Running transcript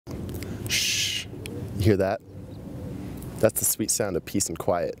You hear that? That's the sweet sound of peace and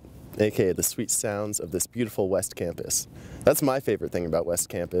quiet, aka the sweet sounds of this beautiful West Campus. That's my favorite thing about West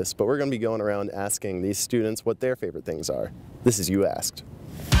Campus, but we're going to be going around asking these students what their favorite things are. This is You Asked.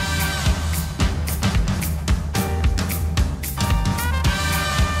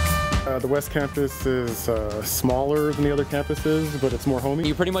 The West Campus is smaller than the other campuses, but it's more homey.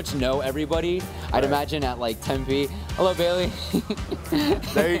 You pretty much know everybody. I'd imagine at like 10 feet. Hello, Bailey.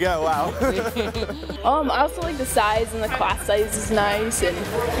 There you go, wow. I also like the size, and the class size is nice, and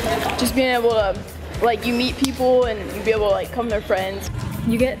just being able to, like, you meet people and you be able to like become their friends.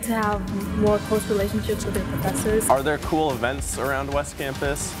 You get to have more close relationships with your professors. Are there cool events around West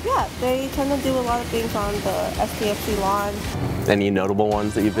Campus? Yeah, they tend to do a lot of things on the SPFC lawn. Any notable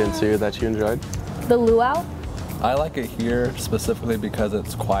ones that you've been to that you enjoyed? The luau. I like it here specifically because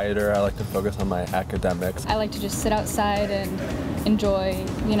it's quieter. I like to focus on my academics. I like to just sit outside and enjoy,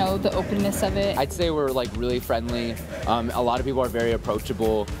 you know, the openness of it. I'd say we're like really friendly. A lot of people are very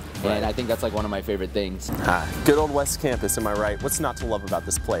approachable, and I think that's like one of my favorite things. Good old West Campus, am I right? What's not to love about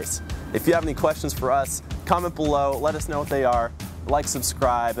this place? If you have any questions for us, comment below, let us know what they are. Like,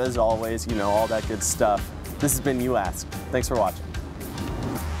 subscribe, as always, you know, all that good stuff. This has been You Ask. Thanks for watching.